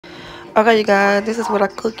Okay, you guys, this is what I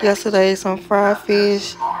cooked yesterday. Some fried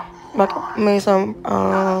fish, made some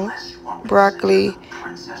broccoli,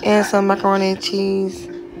 and some macaroni and cheese.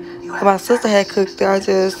 My sister had cooked it. I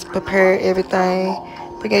just prepared everything.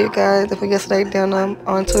 But yeah, you guys, for yesterday dinner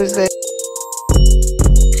on Tuesday.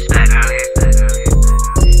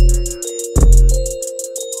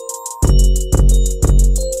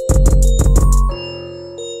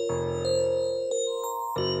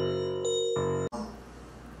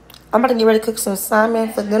 I'm about to get ready to cook some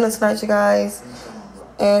salmon for dinner tonight, you guys.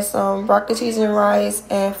 And some broccoli, cheese, and rice,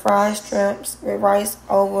 and fried shrimps with rice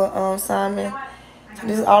over salmon. So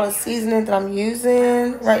this is all the seasoning that I'm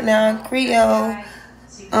using right now. Creole,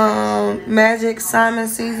 magic salmon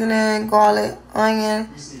seasoning, garlic, onion,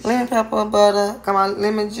 lemon pepper, butter. Got my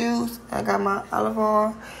lemon juice. I got my olive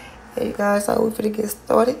oil. Hey you guys, so we're finna get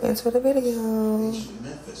started into the video.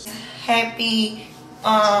 Happy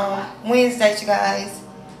Wednesday, you guys.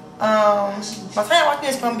 My friend watching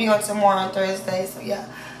this gonna be on tomorrow on Thursday, so yeah.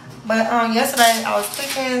 But yesterday I was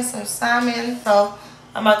cooking some salmon, so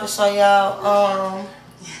I'm about to show y'all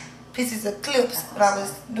pieces of clips what I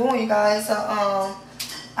was doing, you guys. So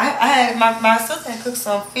I had my sister cooked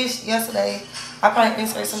some fish yesterday. I probably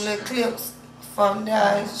insert some little clips from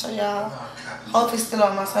there and show y'all. Hopefully it's still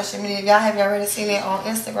on my social media. If y'all haven't already seen it on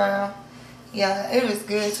Instagram, yeah, it was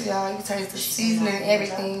good too, y'all. You can taste the seasoning and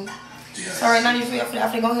everything. So right now, I'm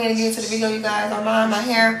gonna go ahead and get into the video, you guys. I'm on my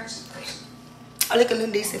hair. I look a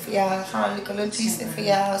little decent for y'all.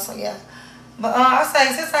 So yeah. But I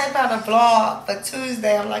say, since I ain't about a vlog for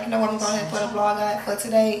Tuesday, I'm like, you know what, I'm going to put a vlog out for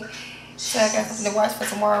today. So I got something to watch for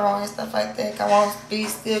tomorrow and stuff like that. I want to be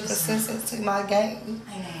still consistent to my game.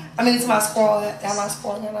 I mean, to my squad. Not my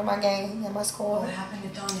squad, not my game, not my squad.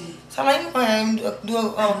 So I'm like, I'm going to do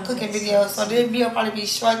a cooking video. So this video will probably be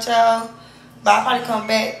short, y'all. But I'll probably come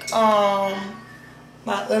back,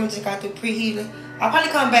 my oven just got through preheating. I'll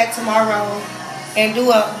probably come back tomorrow and do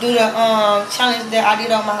the challenge that I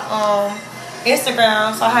did on my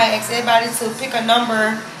Instagram. So I had asked everybody to pick a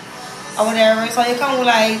number or whatever. So it come with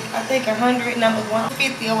like, I think 100, number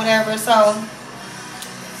 150 or whatever. So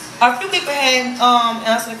a few people had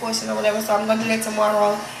answered the question or whatever. So I'm gonna do that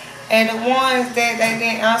tomorrow. And the ones that they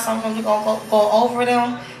didn't answer, I'm gonna go over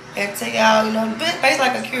them and tell y'all, you know, basically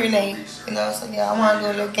like a Q&A, you know. So yeah, I want to do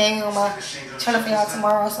a little game on my channel for y'all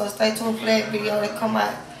tomorrow. So stay tuned for that video that come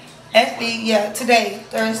out. Actually, yeah, today,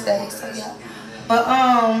 Thursday. So yeah, but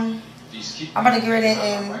I'm about to get ready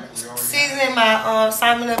and season my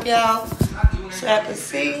salmon up, y'all, so y'all can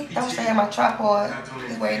see. I wish I had my tripod.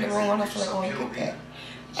 It's way in the room. I don't feel like I want to get that.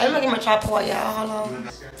 I'm gonna get my tripod, y'all. Hold on.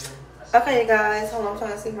 Okay, guys, hold on. I'm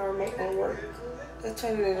trying to see if my remote gonna work. Just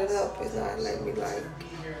turning it up. It's not letting me like.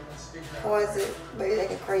 Or is it? But it's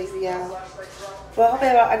acting crazy, y'all. Well,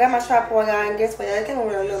 okay, I got my tripod, y'all, and guess what? I came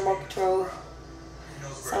with a little remote control.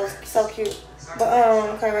 So cute. But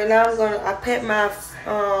okay, right now I pat my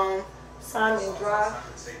salmon dry.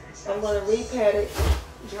 I'm gonna re-pat it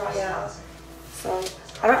dry, y'all. So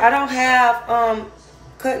I don't have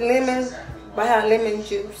cut lemon, but I have lemon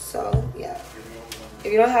juice. So yeah,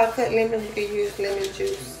 if you don't have cut lemon, you can use lemon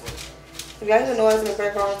juice. If y'all hear noise in the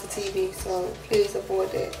background, it's the TV, so please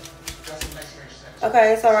avoid that.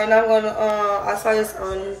 Okay, so right now I'm gonna I saw this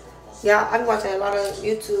on I'm watching a lot of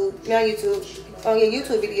YouTube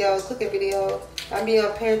videos, cooking videos. I be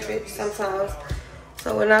on Pinterest sometimes.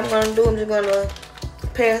 So what I'm gonna do, I'm just gonna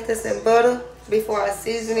pass this in butter before I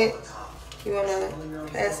season it. You wanna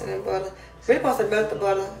pass it in butter. Really supposed to melt the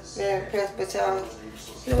butter, then pass, but y'all,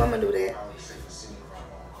 you know what, I'm gonna do that.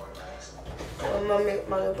 I'm gonna make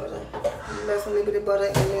my little butter. Melt some little bit of butter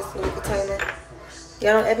in this little container.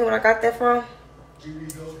 Y'all don't ask me where I got that from.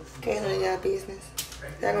 Okay, none of y'all business.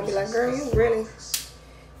 Y'all gonna be like, girl, you really?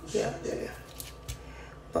 Yeah.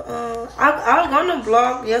 But I was on the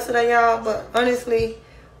vlog yesterday, y'all. But honestly,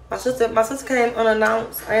 my sister came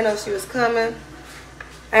unannounced. I didn't know she was coming.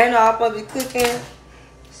 I didn't know I was supposed to be cooking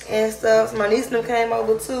and stuff. So my niece and them came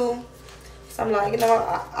over too. So I'm like, you know,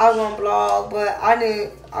 I was on vlog, but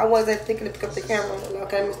I wasn't thinking to pick up the camera.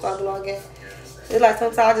 Okay, let me start vlogging. It's like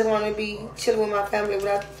sometimes I just want to be chilling with my family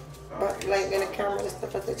without like in the camera and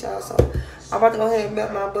stuff like that, y'all. So I'm about to go ahead and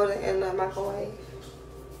melt my butter in the microwave.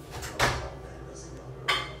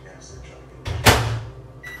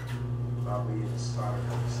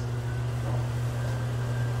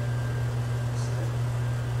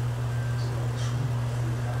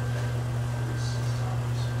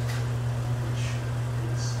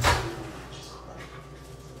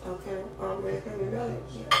 Okay, I'm ready for me melt it.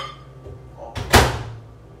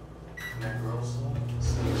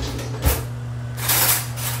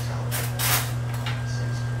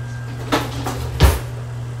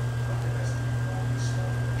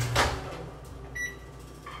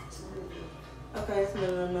 it's not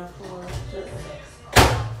enough for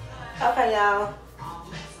okay, y'all.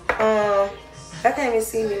 I can't even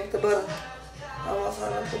see me with the butter. I'm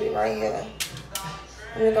gonna put it right here.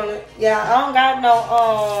 I'm gonna, yeah, I don't got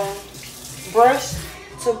no brush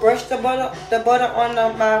to brush the butter on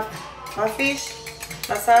my fish,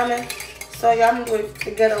 my salmon. So yeah, I'm gonna do it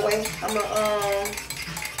the ghetto way. I'm gonna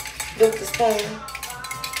do it with the spoon.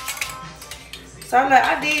 So I'm like,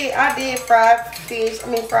 I did fried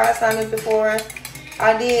fried salmon before.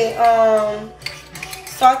 I did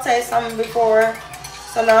saute salmon before.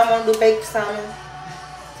 So now I'm gonna do baked salmon.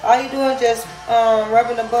 So all you do is just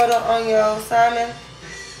rubbing the butter on your salmon.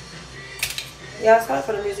 Yeah, sorry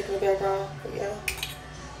for the music in the background, but yeah.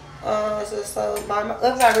 So my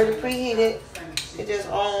oven's already preheated. It's just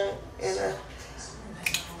on and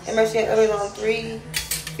make sure your oven on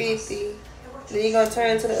 350. Then you're gonna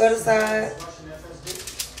turn to the other side.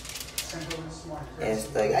 And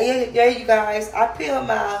so yeah, you guys. I peeled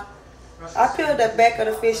the back of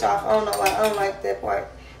the fish off. I don't know why. I don't like that part.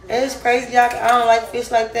 And it's crazy, y'all. I don't like fish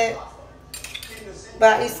like that.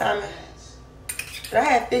 But I eat salmon. But I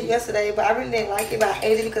had fish yesterday, but I really didn't like it. But I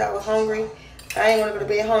ate it because I was hungry. I didn't want to go to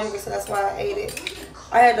bed hungry, so that's why I ate it.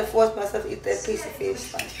 I had to force myself to eat that piece of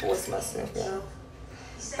fish. Like force myself, y'all.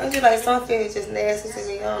 I'm just like, some fish is just nasty to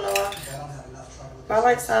me. I don't know why. But I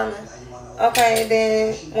like salmon. Okay,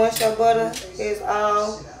 then once your butter is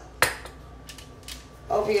all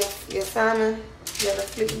over your salmon, you have to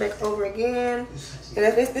flip it back over again. And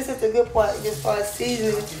this is the good part, just for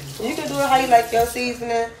seasoning. You can do it how you like your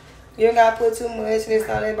seasoning. You don't gotta put too much and this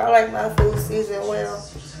on it, but I like my food seasoned well.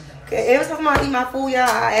 Okay, every time I eat my food, y'all,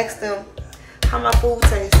 I ask them how my food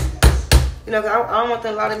tastes. You know, 'cause I don't want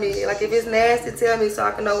them to lie to me. Like, if it's nasty, tell me so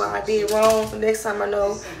I can know what I did wrong. So next time I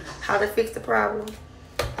know how to fix the problem.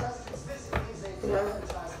 You know?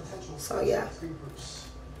 So, yeah.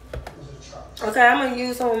 Okay, I'm going to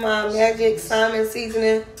use some of my magic salmon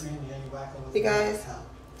seasoning, you guys.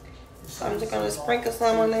 So I'm just going to sprinkle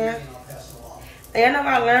some on there. And you know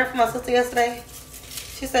what I learned from my sister yesterday?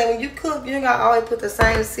 She said when you cook, you don't got to always put the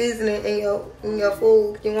same seasoning in your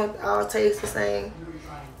food. You want it all taste the same.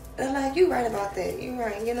 And I'm like, you right about that. You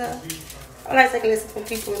right, you know. I like taking lessons from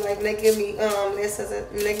people. Like, they give me lessons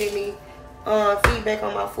and they give me feedback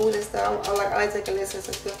on my food and stuff. I like taking lessons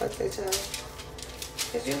and stuff like that, y'all.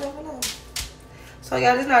 Cause you never know. So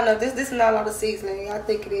yeah, this is not a lot of seasoning. I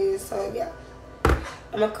think it is. So yeah,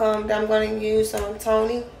 I'm gonna use some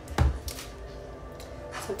Tony.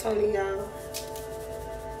 Some Tony, y'all.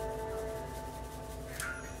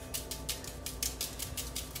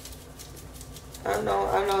 I know.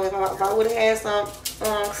 If I would have had some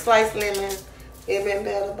sliced lemon, it'd been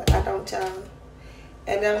better. But I don't, y'all.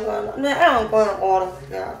 And then I'm going to order,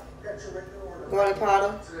 y'all. Garlic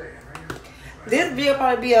powder. This video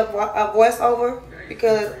probably be a voiceover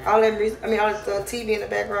because all the TV in the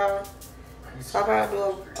background. So I'll probably do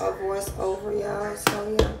a voiceover, y'all.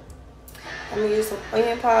 So yeah, I'm gonna use some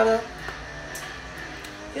onion powder.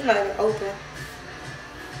 It's not even open.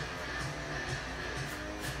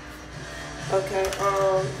 Okay,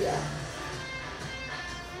 yeah.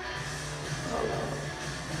 Hold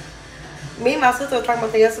on. Me and my sister were talking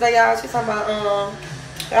about that yesterday, y'all. She talking about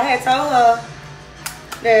I had told her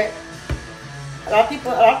that a lot of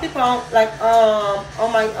people on my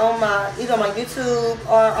either on my YouTube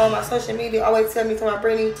or on my social media always tell me, to my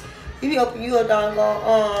Brittany, you be open you a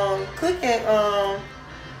doggone cooking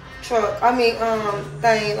truck.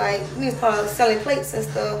 Thing, like you need to start selling plates and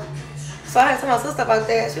stuff. So I had to tell my sister about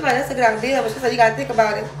that. She was like, that's a good idea, but she said you gotta think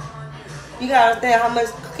about it. You gotta understand how much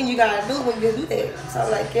cooking you gotta do when you do that. So I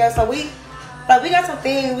was like, yeah, so we got some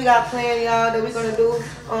things we got planned, y'all, that we're gonna do.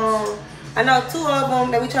 I know 2 of them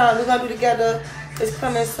that we're gonna do together. It's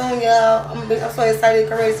coming soon, y'all. I'm so excited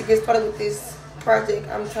and ready to get started with this project.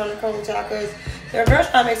 I'm trying to come with y'all because the girls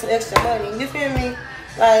trying to make some extra money. You feel me?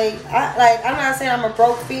 I'm not saying I'm a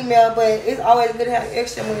broke female, but it's always good to have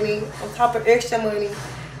extra money on top of extra money.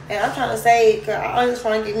 And I'm trying to save, cause I'm just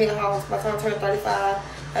trying to get me a house by the time I turn 35.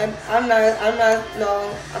 And I'm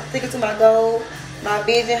thinking to my goal, my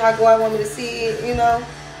vision, how I want me to see it, you know.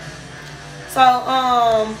 So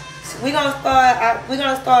we're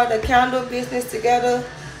gonna start the candle business together.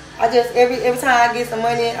 I just every time I get some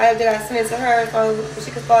money, I just gotta send it to her so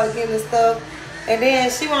she can start getting the stuff. And then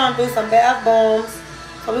she wanna do some bath bombs,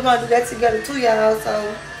 so we're gonna do that together too, y'all.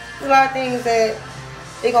 So there's a lot of things that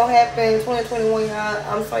it gonna happen in 2021, y'all.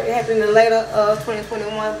 I'm sorry, it happened in the later of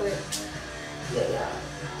 2021, but yeah, y'all.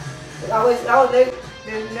 Always late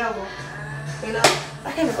than never. You know,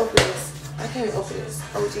 I can't even open this.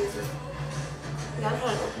 Oh Jesus. Yeah, I'm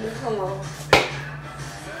trying to open this. Hold on.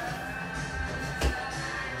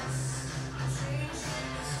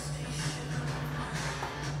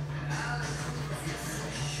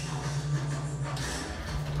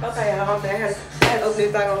 Okay, I had to open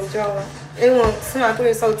this thing on the jar. It won't. Somebody put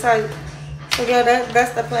it so tight. So yeah,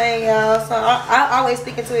 that's the plan, y'all. So I always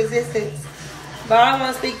speak into existence, but I don't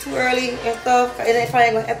want to speak too early and stuff. It probably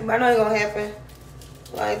ain't gonna happen. But I know it's gonna happen.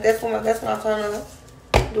 Like that's what I'm trying to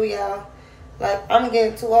do, y'all. Like I'm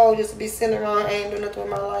getting too old just to be sitting around and ain't doing nothing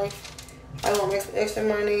with my life. I want to make some extra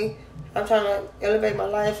money. I'm trying to elevate my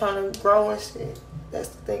life, trying to grow and shit. That's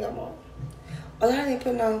the thing I'm on. Oh, I didn't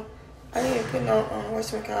put no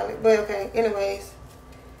whatchamacallit. But okay, anyways.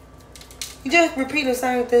 You just repeat the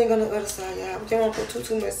same thing on the other side, y'all. But you don't want to put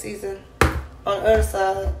too much season on the other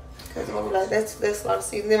side. Because it's going to be like, that's a lot of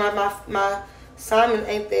season. Then my salmon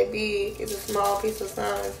ain't that big. It's a small piece of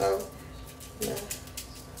salmon. So, yeah.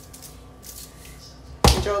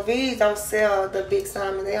 Joe V's don't sell the big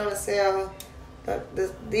salmon. They only sell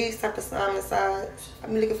these type of salmon sides.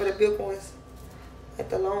 I'm looking for the big ones. Like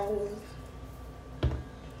the long ones.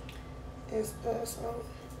 And stuff, so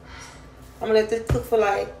I'm gonna let this cook for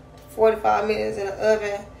like 45 minutes in the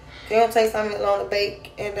oven. It don't take so long to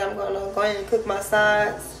bake, and then I'm gonna go ahead and cook my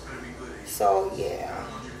sides. So yeah,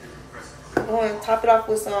 I'm going to top it off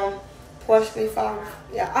with some parsley flour.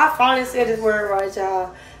 Yeah, I finally said this word right,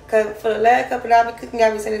 y'all. Cause for the last couple of days I've been cooking,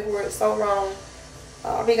 I've been saying this word so wrong.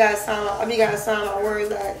 I be gotta sound my words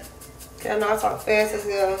like. Cause I know I talk fast as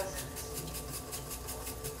hell.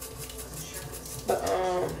 But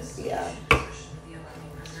yeah.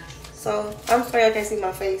 So I'm sorry I can't see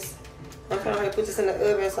my face. I'm trying to put this in the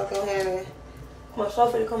oven so I can go ahead and my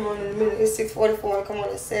show to come on in a minute. It's 6:44 and come on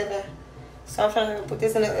at 7. So I'm trying to put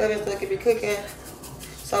this in the oven so it can be cooking.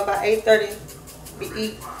 So by 8:30 we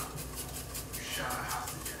eat.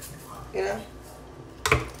 You know?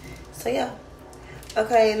 So yeah.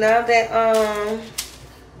 Okay, now that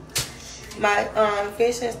my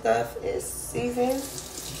fish and stuff is seasoned,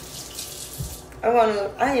 I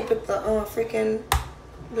ain't put the freaking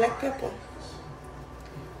black pepper.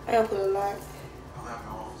 I don't put a lot.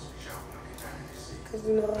 Cause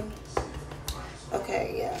you know.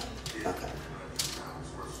 Okay, yeah. Okay.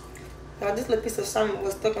 Now this little piece of salmon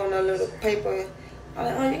was stuck on that little paper. I'm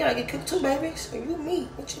like, oh, you gotta get cooked too, baby. So you meat.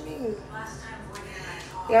 What you mean?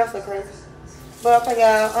 Yeah, I'm so crazy. But okay,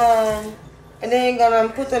 y'all. And then you're gonna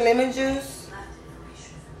put the lemon juice.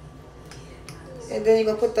 And then you're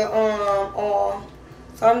gonna put the oil.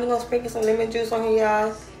 So I'm just gonna sprinkle some lemon juice on here,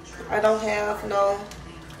 y'all. I don't have no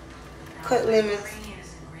cut lemons.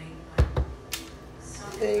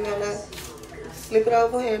 Then you're gonna flip it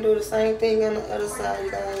over and do the same thing on the other side,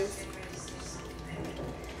 you guys.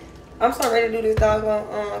 I'm so ready to do this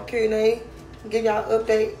doggone Q&A. Give y'all an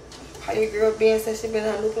update how your girl been since she been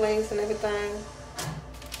on new place and everything.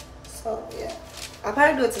 So yeah, I'll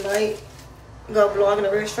probably do it tonight. Go vlog in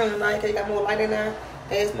the restaurant tonight because you got more light in there.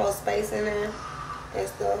 There's more space in there and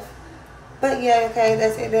stuff. But yeah, okay,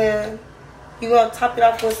 that's it then. You're gonna top it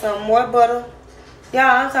off with some more butter.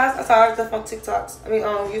 Yeah, I saw stuff on TikToks. I mean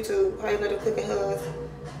on YouTube, how you let her cook in hers.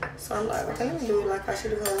 So I'm like, okay, let me do it like I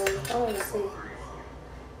should do hers. I wanna see.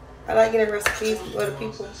 I like getting recipes from other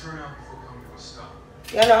people.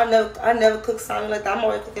 Yeah, know I never cook salmon like that. I'm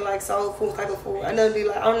always cooking like soul food type of food. I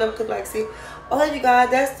don't never cook like see. Oh, you guys,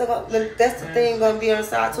 that's the thing gonna be on the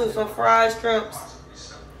side too. Some fried shrimps.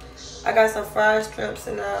 I got some fried shrimps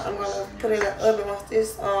and I'm gonna put it in the oven once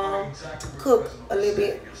this cook a little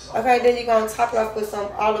bit. Okay, then you're gonna top it off with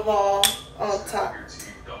some olive oil on top,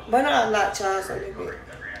 but not a lot, child, so a little bit.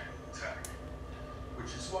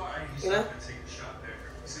 You know,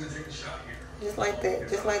 just like that,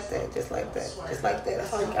 just like that, just like that, just like that.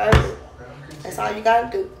 That's all you gotta do. That's all you gotta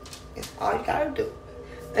do. It's all you gotta do.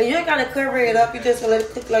 And you ain't gotta cover it up. You just gonna let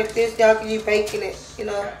it cook like this, y'all. Cause you baking it, you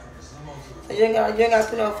know. So you ain't gotta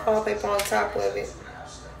put no foil paper on top of it.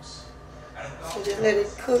 So just let it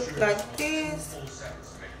cook like this.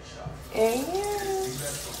 And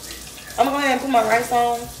yeah, I'm gonna go ahead and put my rice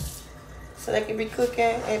on so they can be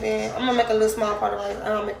cooking. And then I'm gonna make a little small part of rice. I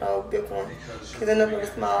don't make no big one because another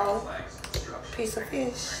small piece of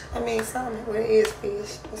fish. I mean salmon. Well, it is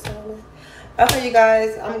fish. It's salmon. Okay, you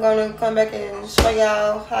guys, I'm gonna come back and show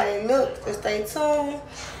y'all how it looks. Just stay tuned.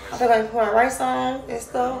 I'm gonna put my rice on and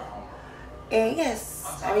stuff. And yes,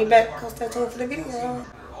 I'll be back. Stay tuned for the video.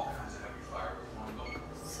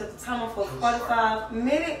 Set the timer for 45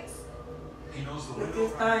 minutes. Let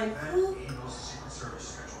this thing cook.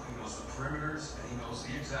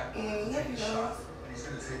 And yeah, you guys.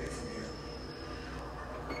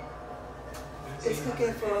 It's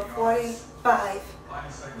cooking for 45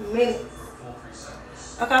 minutes.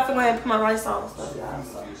 Okay, I'm gonna go ahead and put my rice on and stuff, y'all.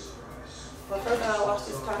 So. But first I gotta wash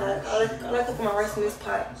this pot out. I like to put my rice in this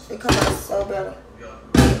pot. It comes out so better.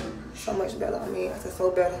 So much better. I mean, it's so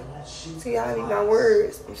better. See, I eat my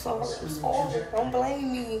words. I'm sorry. Don't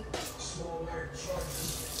blame me.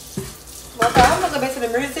 Okay, I'm gonna go back to the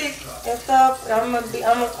music and stuff. And I'm gonna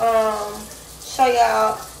show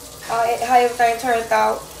y'all how everything turned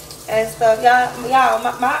out and stuff. Y'all,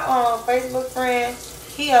 my Facebook friend,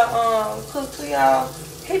 he cook too, y'all.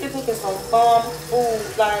 He be cooking some bomb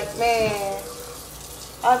food. Like, man,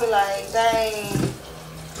 I be like, dang.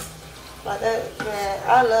 Like that, man.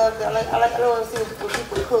 I love that. I love to see what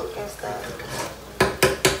people cook and stuff.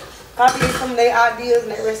 Copy some of their ideas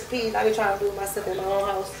and their recipes. I be trying to do it myself in my own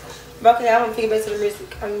house. But okay, I'm gonna get back to the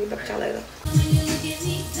music. I'm gonna get back to y'all later.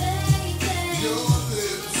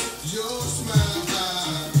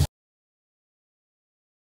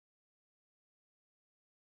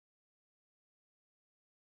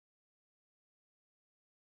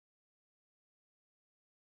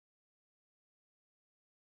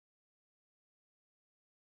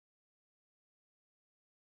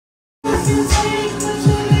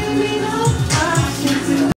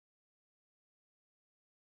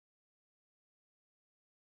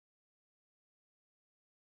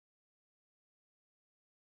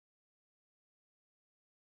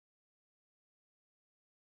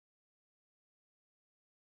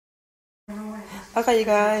 Okay, you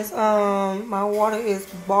guys, my water is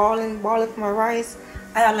boiling for my rice.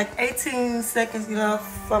 I have like 18 seconds,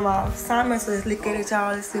 for my salmon, so let's look at it,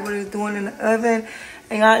 y'all. Let's see what it's doing in the oven.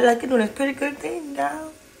 And y'all, like, it's doing a pretty good thing,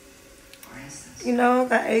 y'all.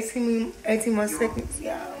 Got 18 more seconds,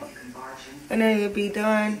 y'all. And then it'll be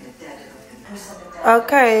done.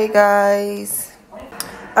 Okay, guys.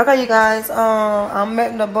 Okay, you guys, I'm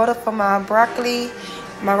melting the butter for my broccoli.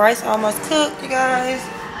 My rice almost cooked, you guys.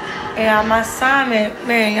 And my salmon,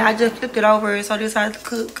 man, I just flipped it over, so this has to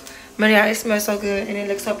cook. Man, yeah, it smells so good and it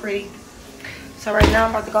looks so pretty. So right now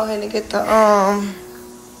I'm about to go ahead and get the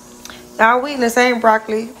y'all, we eating the same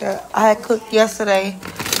broccoli that I had cooked yesterday.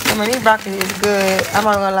 I mean, this broccoli is good. I'm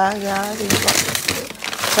not gonna lie, y'all. This broccoli is good.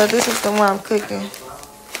 So this is the one I'm cooking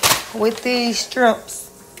with these shrimps.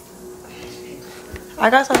 I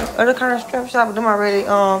got some other kind of shrimp shop, but them already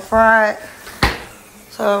fried.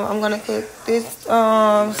 So I'm gonna cook this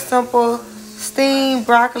simple steamed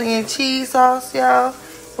broccoli and cheese sauce, y'all,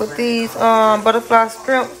 with these butterfly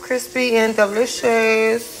shrimp, crispy and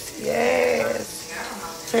delicious.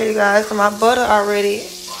 Yes. Show you guys, so my butter already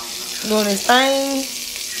doing its thing.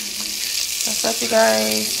 What's up, you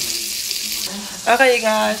guys? Okay, you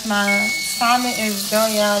guys, my salmon is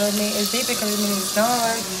done, y'all. That means it's deep because it means it's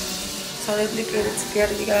done. So let's look at it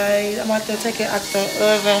together, you guys. I'm about to take it out the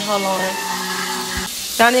oven. Hold on.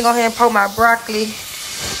 Now I'm gonna go ahead and pour my broccoli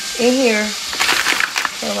in here.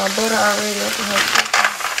 So my butter already up in here.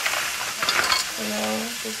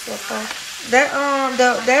 Just so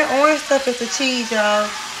that orange stuff is the cheese, y'all.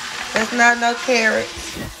 That's not no carrots.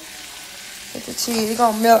 It's the cheese. It's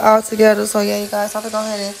gonna melt all together. So yeah, you guys, I'm gonna go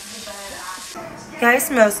ahead and. Yeah, it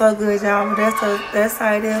smells so good, y'all. That's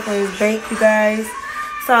how it is when it's baked, you guys.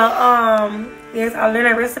 So yes, I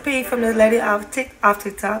learned a recipe from this lady off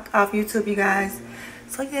TikTok, off YouTube, you guys.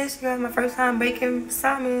 So yes, you guys, my first time baking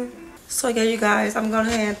salmon. So yeah, you guys, I'm going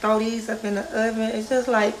ahead and throw these up in the oven. It's just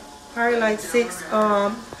like probably like 6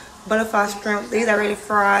 butterfly shrimp. These are already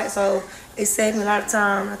fried, so it saved me a lot of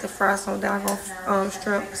time not to fry some doggone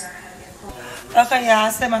shrimps. Okay, y'all, I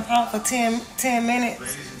set my timer for 10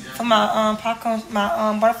 minutes for my popcorn,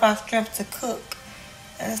 my butterfly shrimp to cook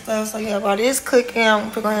and stuff. So yeah, while this cooking, I'm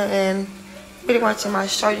gonna go ahead and pretty much my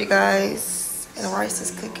show you guys, and the rice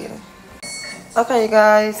is cooking. Okay, you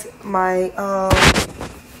guys, my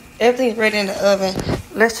everything's ready in the oven.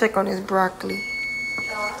 Let's check on this broccoli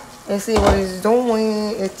and see what it's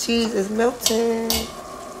doing. The cheese is melting.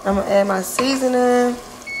 I'm gonna add my seasoning,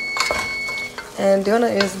 and dinner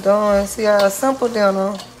is done. See, a simple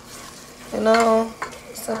dinner,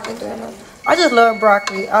 simple dinner. I just love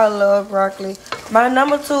broccoli. I love broccoli. My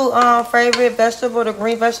number 2 favorite vegetable, the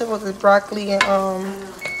green vegetables, is broccoli and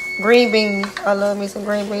green beans. I love me some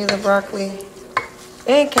green beans and broccoli.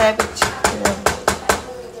 And cabbage,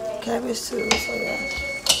 cabbage too. So yeah,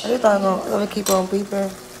 I just thought I'm gonna keep on beeping.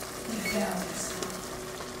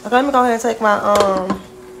 Okay, let me go ahead and take my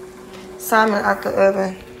salmon out the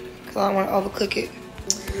oven because I don't want to overcook it.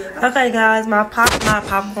 Okay, guys, my popcorn.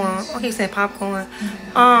 I keep saying popcorn.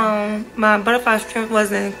 My butterfly shrimp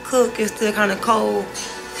wasn't cooked. It's still kind of cold.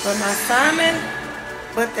 But my salmon,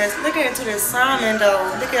 looking into the salmon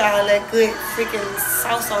though. Look at all that good freaking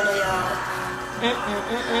sauce on there, y'all.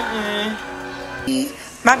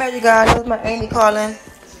 My bad, you guys. That was my auntie calling.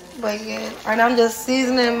 But yeah, right now I'm just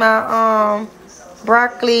seasoning my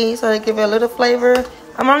broccoli so they give it a little flavor.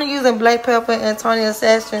 I'm only using black pepper and Tony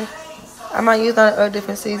assassin I might use a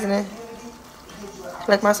different seasoning.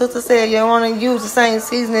 Like my sister said, you don't want to use the same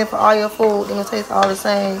seasoning for all your food. It's going to taste all the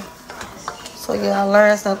same. So yeah, I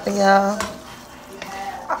learned something, y'all.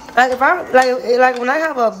 Like if I like when I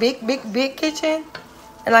have a big kitchen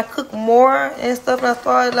and I cook more and stuff, and I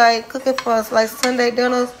start like cooking for like Sunday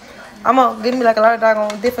dinners, I'm gonna give me like a lot of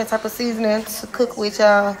doggone different type of seasoning to cook with,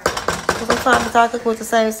 y'all. Sometimes I cook with the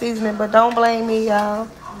same seasoning, but don't blame me, y'all.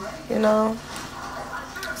 You know.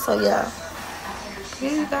 So yeah.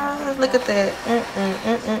 You guys, look at that.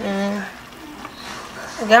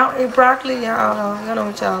 Y'all eat broccoli, y'all know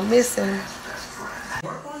what y'all missing.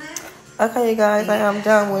 Okay, you guys, I am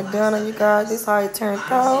done with dinner, you guys. This is how it turned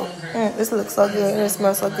out. This looks so good. It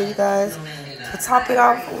smells so good, you guys. To top it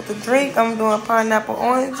off with the drink, I'm doing pineapple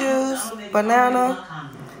orange juice, banana.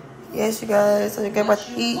 Yes, you guys. So you get about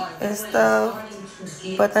to eat and stuff.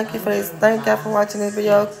 But thank you for this. Thank y'all for watching this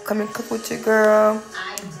video. Come and cook with your girl.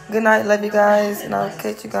 Good night. Love you guys. And I'll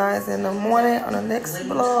catch you guys in the morning on the next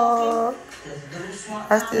vlog.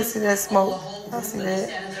 I still see that smoke. I see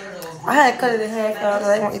that. I had cut it in half, y'all, because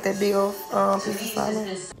I didn't want to eat that big old piece of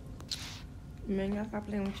salmon. Man, y'all stop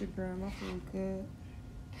playing with your girl. My food good.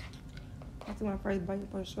 I took my first bite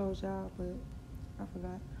for the show, y'all, but I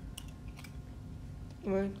forgot.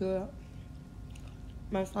 Very good.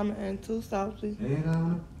 My salmon ain't too salty.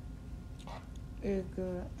 It's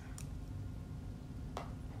good.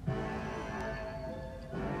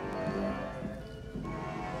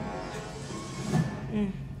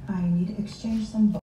 I need to exchange some